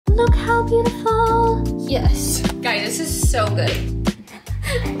Look how beautiful. Yes. Guys, this is so good.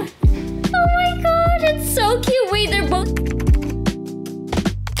 Oh my god, it's so cute. Wait, they're both...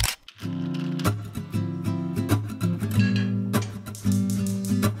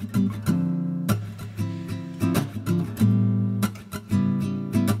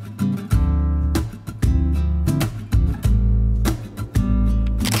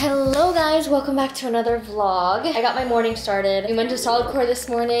 Hello guys, welcome back to another vlog. I got my morning started. We went to solidcore this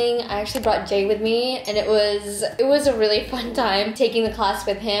morning. I actually brought Jay with me and it was a really fun time taking the class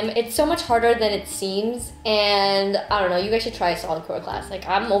with him. It's so much harder than it seems, and I don't know, you guys should try a solidcore class. Like,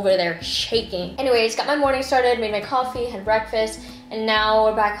 I'm over there shaking. Anyways, got my morning started, made my coffee, had breakfast, and now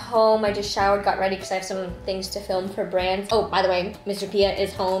we're back home. I just showered, got ready because I have some things to film for brands. Oh, by the way, Mr. Pia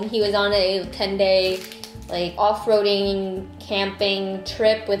is home. He was on a 10-day like off-roading, camping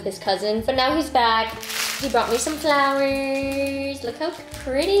trip with his cousins. But now he's back. He brought me some flowers. Look how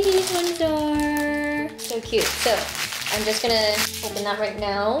pretty these ones are. So cute. So I'm just gonna open that right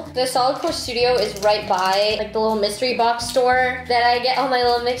now. The solidcore studio is right by like the little mystery box store that I get all my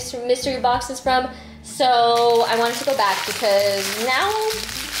little mystery boxes from. So I wanted to go back because now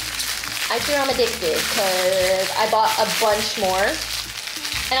I feel I'm addicted because I bought a bunch more.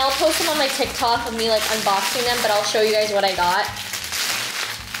 And I'll post them on my TikTok of me like unboxing them, but I'll show you guys what I got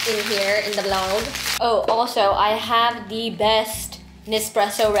in here in the vlog. Oh, also, I have the best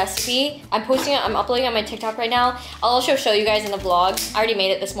Nespresso recipe. I'm uploading it on my TikTok right now. I'll also show you guys in the vlog. I already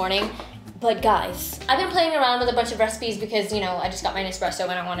made it this morning. But guys, I've been playing around with a bunch of recipes because, you know, I just got my Nespresso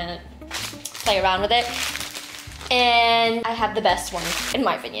and I want to play around with it. And I have the best one, in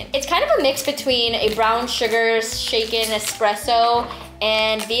my opinion. It's kind of a mix between a brown sugar shaken espresso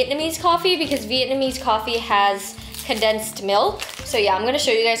and Vietnamese coffee, because Vietnamese coffee has condensed milk. So yeah, I'm gonna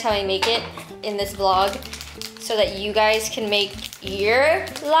show you guys how I make it in this vlog so that you guys can make your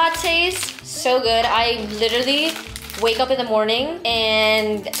lattes so good. I literally wake up in the morning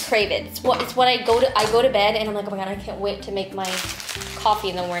and crave it. It's what I go to bed and I'm like, oh my god, I can't wait to make my coffee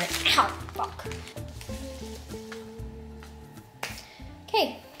in the morning. Ow, fuck.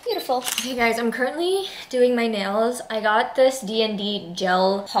 Okay, beautiful. Okay guys, I'm currently doing my nails. I got this D&D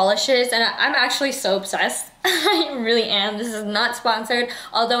gel polishes and I'm actually so obsessed. I really am. This is not sponsored,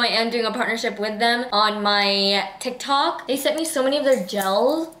 although I am doing a partnership with them on my TikTok. They sent me so many of their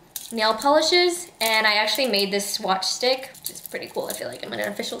gel nail polishes and I actually made this swatch stick, which is pretty cool. I feel like I'm in an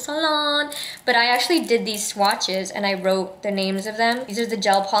official salon. But I actually did these swatches and I wrote the names of them. These are the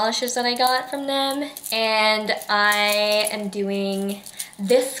gel polishes that I got from them. And I am doing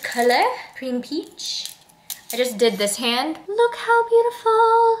this color, cream peach. I just did this hand. Look how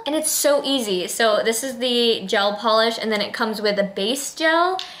beautiful. And it's so easy. So this is the gel polish and then it comes with a base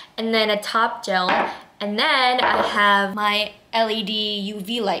gel and then a top gel. And then I have my LED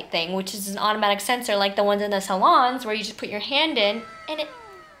UV light thing, which is an automatic sensor like the ones in the salons where you just put your hand in and it,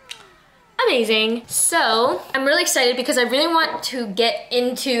 amazing. So I'm really excited because I really want to get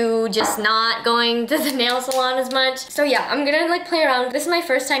into just not going to the nail salon as much. So yeah, I'm gonna like play around. This is my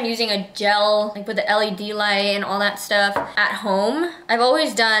first time using a gel, like with the LED light and all that stuff at home. I've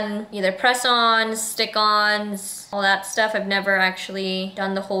always done either press-ons, stick-ons, all that stuff. I've never actually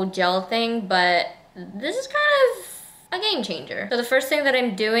done the whole gel thing, but this is kind of a game changer. So the first thing that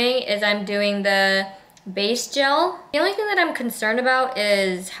I'm doing is I'm doing the base gel. The only thing that I'm concerned about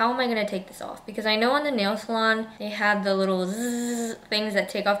is how am I gonna take this off? Because I know in the nail salon, they have the little zzz things that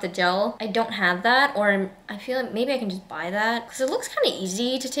take off the gel. I don't have that, or I feel like maybe I can just buy that. Because it looks kind of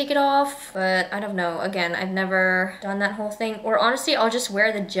easy to take it off, but I don't know. Again, I've never done that whole thing. Or honestly, I'll just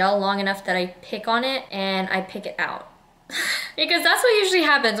wear the gel long enough that I pick on it and I pick it out. Because that's what usually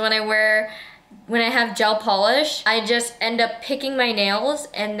happens when I have gel polish. I just end up picking my nails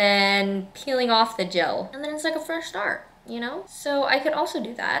and then peeling off the gel. And then it's like a fresh start, you know? So I could also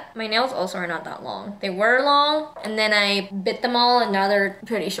do that. My nails also are not that long. They were long and then I bit them all and now they're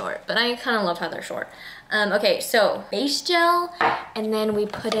pretty short. But I kind of love how they're short. Okay, so base gel and then we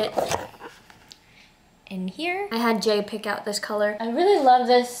put it in here. I had Jay pick out this color. I really love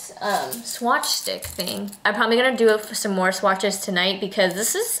this swatch stick thing. I'm probably gonna do some more swatches tonight because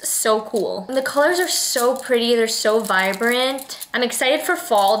this is so cool. And the colors are so pretty, they're so vibrant. I'm excited for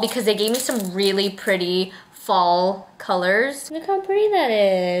fall because they gave me some really pretty fall colors. Look how pretty that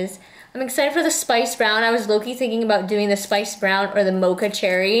is. I'm excited for the spice brown. I was low-key thinking about doing the spice brown or the mocha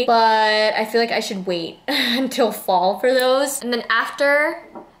cherry, but I feel like I should wait until fall for those. And then after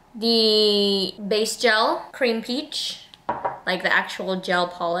the base gel, cream peach, like the actual gel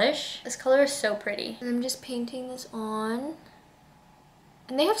polish. This color is so pretty. And I'm just painting this on.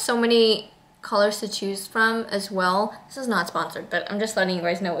 And they have so many colors to choose from as well. This is not sponsored, but I'm just letting you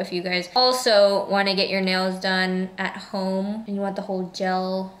guys know if you guys also want to get your nails done at home and you want the whole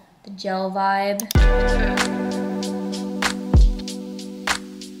gel, the gel vibe.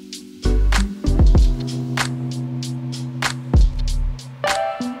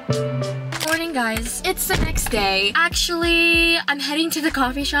 Guys, it's the next day. Actually, I'm heading to the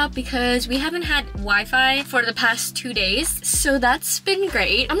coffee shop because we haven't had Wi-Fi for the past 2 days, so that's been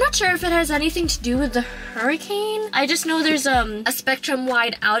great. I'm not sure if it has anything to do with the hurricane. I just know there's a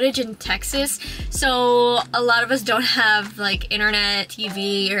spectrum-wide outage in Texas, so a lot of us don't have like internet,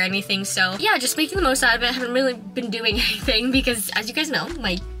 TV, or anything. So yeah, just making the most out of it. I haven't really been doing anything because, as you guys know,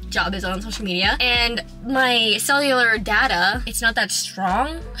 my job is on social media and my cellular data, it's not that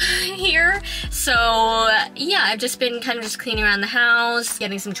strong here. So yeah, I've just been kind of just cleaning around the house,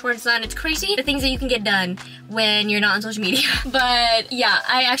 getting some chores done. It's crazy the things that you can get done when you're not on social media. But yeah,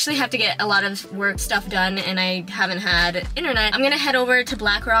 I actually have to get a lot of work stuff done and I haven't had internet. I'm gonna head over to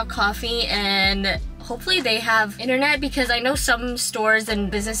Black Rock Coffee and hopefully they have internet because I know some stores and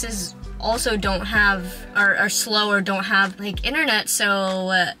businesses also don't have, or are slow or don't have like internet,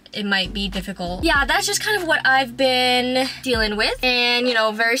 so it might be difficult. Yeah, that's just kind of what I've been dealing with, and you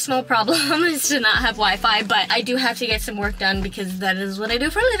know, very small problem is to not have Wi-Fi, but I do have to get some work done because that is what I do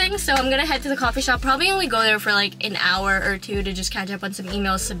for a living. So I'm gonna head to the coffee shop, probably only go there for like an hour or two to just catch up on some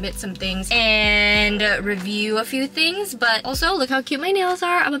emails, submit some things, and review a few things. But also, look how cute my nails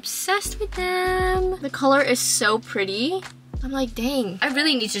are. I'm obsessed with them. The color is so pretty. I'm like, dang, I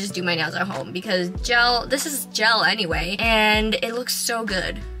really need to just do my nails at home because gel, this is gel anyway, and it looks so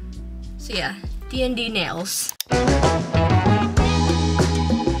good. So yeah, D&D nails.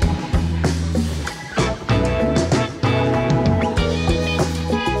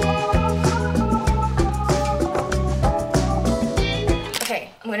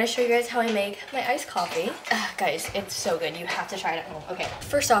 I'm gonna show you guys how I make my iced coffee. Guys, it's so good. You have to try it at home. Okay,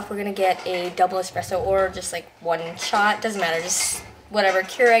 first off, we're gonna get a double espresso or just like one shot. Doesn't matter, just whatever.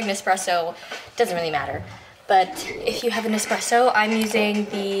 Keurig, Nespresso, doesn't really matter. But if you have an espresso, I'm using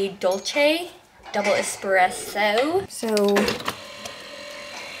the Dolce double espresso. So,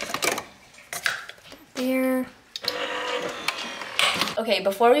 there. Okay,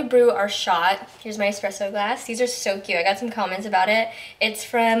 before we brew our shot, here's my espresso glass. These are so cute. I got some comments about it. It's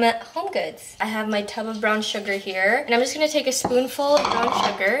from Home Goods. I have my tub of brown sugar here, and I'm just gonna take a spoonful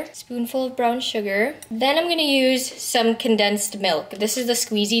of brown sugar. Then I'm gonna use some condensed milk. This is the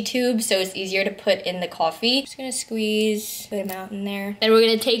squeezy tube, so it's easier to put in the coffee. Just gonna squeeze, put them out in there. Then we're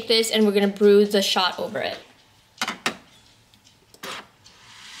gonna take this and we're gonna brew the shot over it.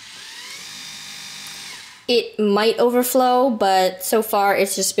 It might overflow, but so far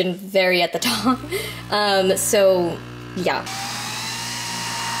it's just been very at the top. So yeah.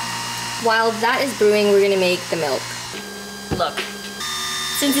 While that is brewing, we're gonna make the milk. Look,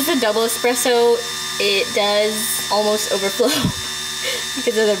 since it's a double espresso, it does almost overflow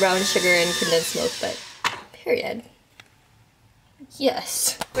because of the brown sugar and condensed milk, but period.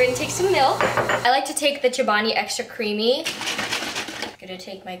 Yes. We're gonna take some milk. I like to take the Chobani Extra Creamy. I'm gonna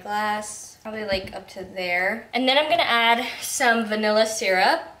take my glass. Probably like up to there. And then I'm gonna add some vanilla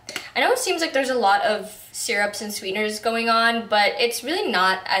syrup. I know it seems like there's a lot of syrups and sweeteners going on, but it's really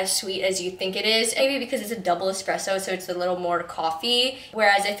not as sweet as you think it is. Maybe because it's a double espresso, so it's a little more coffee.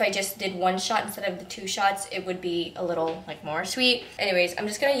 Whereas if I just did one shot instead of the 2 shots, it would be a little like more sweet. Anyways, I'm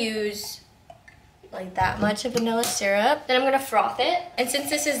just gonna use like that much of vanilla syrup. Then I'm gonna froth it. And since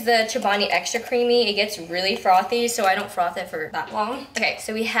this is the Chobani Extra Creamy, it gets really frothy, so I don't froth it for that long. Okay,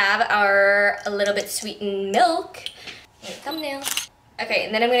 so we have our a little bit sweetened milk. Thumbnail. Okay,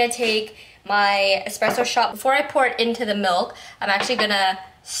 and then I'm gonna take my espresso shot. Before I pour it into the milk, I'm actually gonna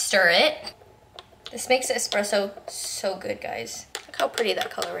stir it. This makes the espresso so good, guys. Look how pretty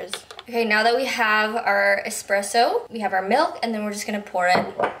that color is. Okay, now that we have our espresso, we have our milk, and then we're just gonna pour it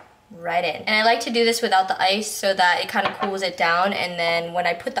right in. And I like to do this without the ice so that it kind of cools it down, and then when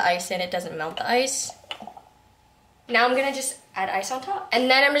I put the ice in, it doesn't melt the ice. Now I'm gonna just add ice on top. And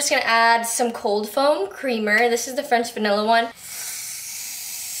then I'm just gonna add some cold foam creamer. This is the French vanilla one.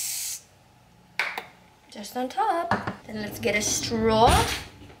 Just on top. Then let's get a straw.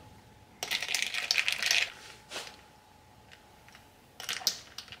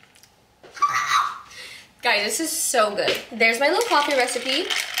 Guys, this is so good. There's my little coffee recipe.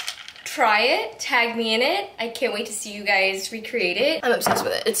 Try it, tag me in it. I can't wait to see you guys recreate it. I'm obsessed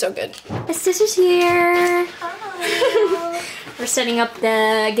with it, it's so good. My sister's here. Hi. We're setting up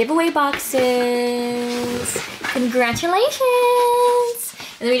the giveaway boxes. Congratulations.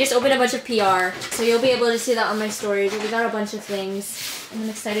 And then we just opened a bunch of PR. So you'll be able to see that on my stories. We got a bunch of things. And I'm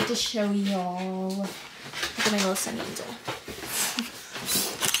excited to show y'all. Look at my little sunny angel.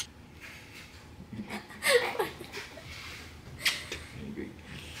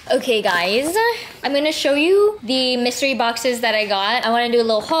 Okay guys, I'm gonna show you the mystery boxes that I got. I wanna do a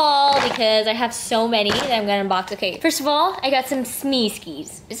little haul because I have so many that I'm gonna unbox. Okay, first of all, I got some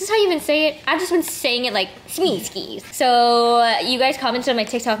Smeeskis. Is this how you even say it? I've just been saying it like Smeeskis. So you guys commented on my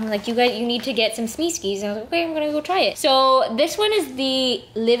TikTok and like, you need to get some Smeeskis. And I was like, okay, I'm gonna go try it. So this one is the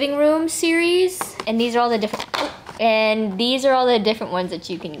living room series. And these are all the different, and these are all the different ones that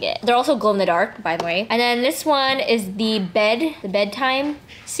you can get. They're also glow in the dark, by the way. And then this one is the bedtime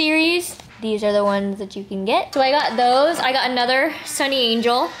series. These are the ones that you can get. So I got those. I got another Sunny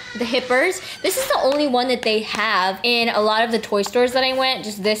Angel, the Hippers. This is the only one that they have in a lot of the toy stores that I went,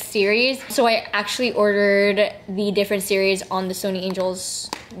 just this series. So I actually ordered the different series on the Sunny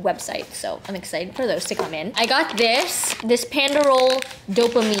Angels website. So I'm excited for those to come in. I got this Panda Roll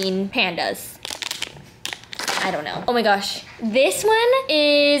Dopamine Pandas. I don't know. Oh my gosh. This one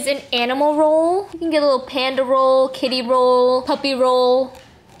is an animal roll. You can get a little panda roll, kitty roll, puppy roll.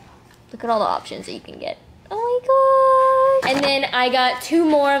 Look at all the options that you can get. Oh my god. And then I got 2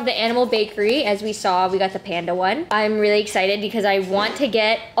 more of the animal bakery. As we saw, we got the panda one. I'm really excited because I want to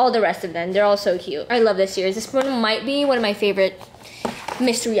get all the rest of them. They're all so cute. I love this series. This one might be one of my favorite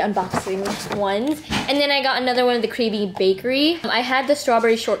mystery unboxing ones. And then I got another one of the Creamy Bakery. I had the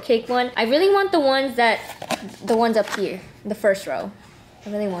strawberry shortcake one. I really want the ones up here, the first row. I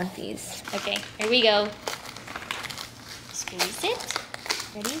really want these. Okay, here we go. Squeeze it.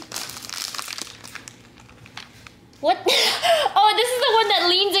 Ready? What? Oh, this is the one that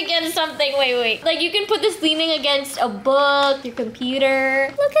leans against something. Wait. Like you can put this leaning against a book, your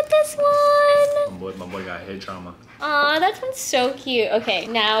computer. Look at this one. My boy got head trauma. Aw, that one's so cute. Okay,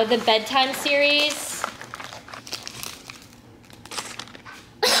 now the bedtime series.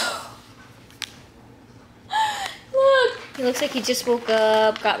 Look, he looks like he just woke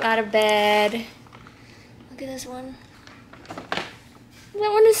up, got out of bed. Look at this one.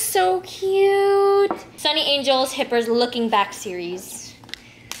 That one is so cute. Sunny Angels Hippers Looking Back series.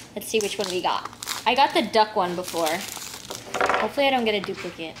 Let's see which one we got. I got the duck one before. Hopefully I don't get a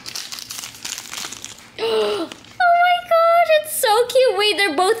duplicate. Oh my gosh, it's so cute. Wait,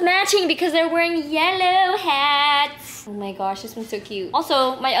 they're both matching because they're wearing yellow hats. Oh my gosh, this one's so cute.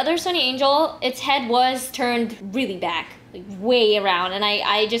 Also, my other Sunny Angel, its head was turned really back. Like way around, and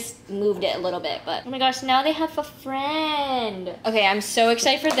I just moved it a little bit, but oh my gosh, now they have a friend. Okay, I'm so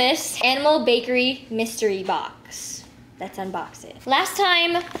excited for this Animal Bakery mystery box. Let's unbox it. Last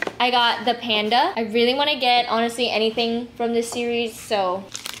time I got the panda. I really want to get honestly anything from this series, so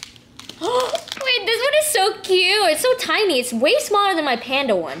wait, this one is so cute. It's so tiny. It's way smaller than my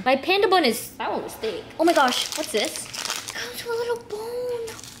panda one. My panda one is, that one was thick. Oh my gosh, what's this? It comes with a little bone.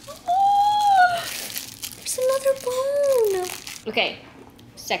 Another bone. Okay,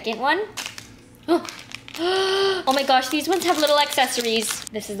 second one. Oh my gosh, these ones have little accessories.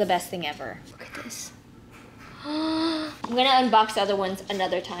 This is the best thing ever. Look at this. I'm gonna unbox the other ones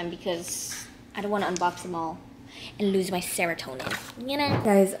another time because I don't want to unbox them all and lose my serotonin, you know?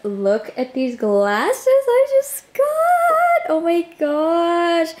 Guys, look at these glasses I just got. Oh my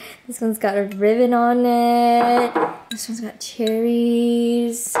gosh. This one's got a ribbon on it. This one's got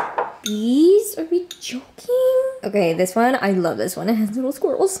cherries. These? Are we joking? Okay, this one, I love this one. It has little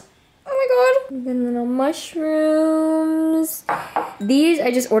squirrels. Oh my god. And then little mushrooms. These I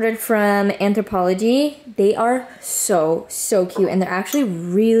just ordered from Anthropology. They are so cute, and they're actually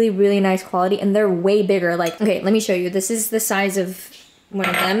really nice quality, and they're way bigger. Like, okay, let me show you. This is the size of one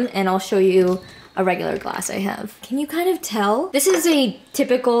of them, and I'll show you a regular glass I have. Can you kind of tell? This is a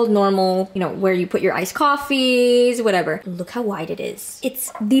typical, normal, you know, where you put your iced coffees, whatever. Look how wide it is.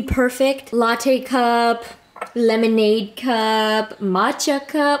 It's the perfect latte cup, lemonade cup, matcha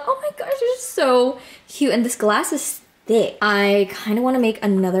cup. Oh my gosh, they're so cute. And this glass is thick. I kind of want to make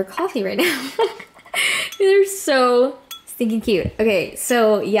another coffee right now. They're so stinking cute. Okay,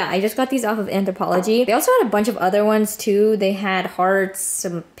 so yeah, I just got these off of Anthropology. They also had a bunch of other ones too. They had hearts,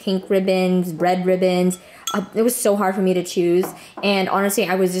 some pink ribbons, red ribbons. It was so hard for me to choose, and honestly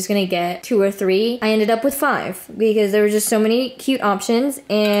I was just gonna get 2 or 3. I ended up with 5 because there were just so many cute options,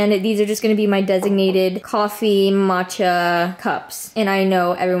 and these are just gonna be my designated coffee matcha cups. And I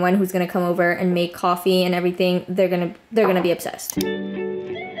know everyone who's gonna come over and make coffee and everything, they're gonna be obsessed.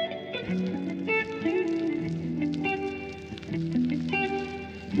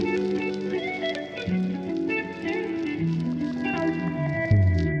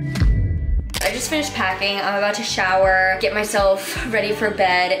 Finished packing. I'm about to shower, get myself ready for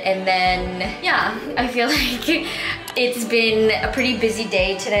bed, and then yeah, I feel like It's been a pretty busy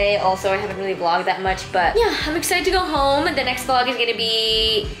day today. Also, I haven't really vlogged that much, but yeah, I'm excited to go home. The next vlog is gonna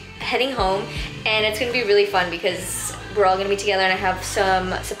be heading home, and it's gonna be really fun because we're all gonna be together and I have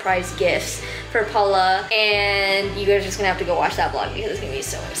some surprise gifts for Paula, and you guys are just gonna have to go watch that vlog because it's gonna be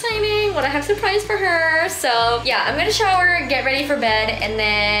so exciting what I have surprised for her. So yeah, I'm gonna shower, get ready for bed, and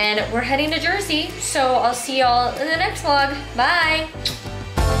then we're heading to Jersey. So I'll see y'all in the next vlog. Bye!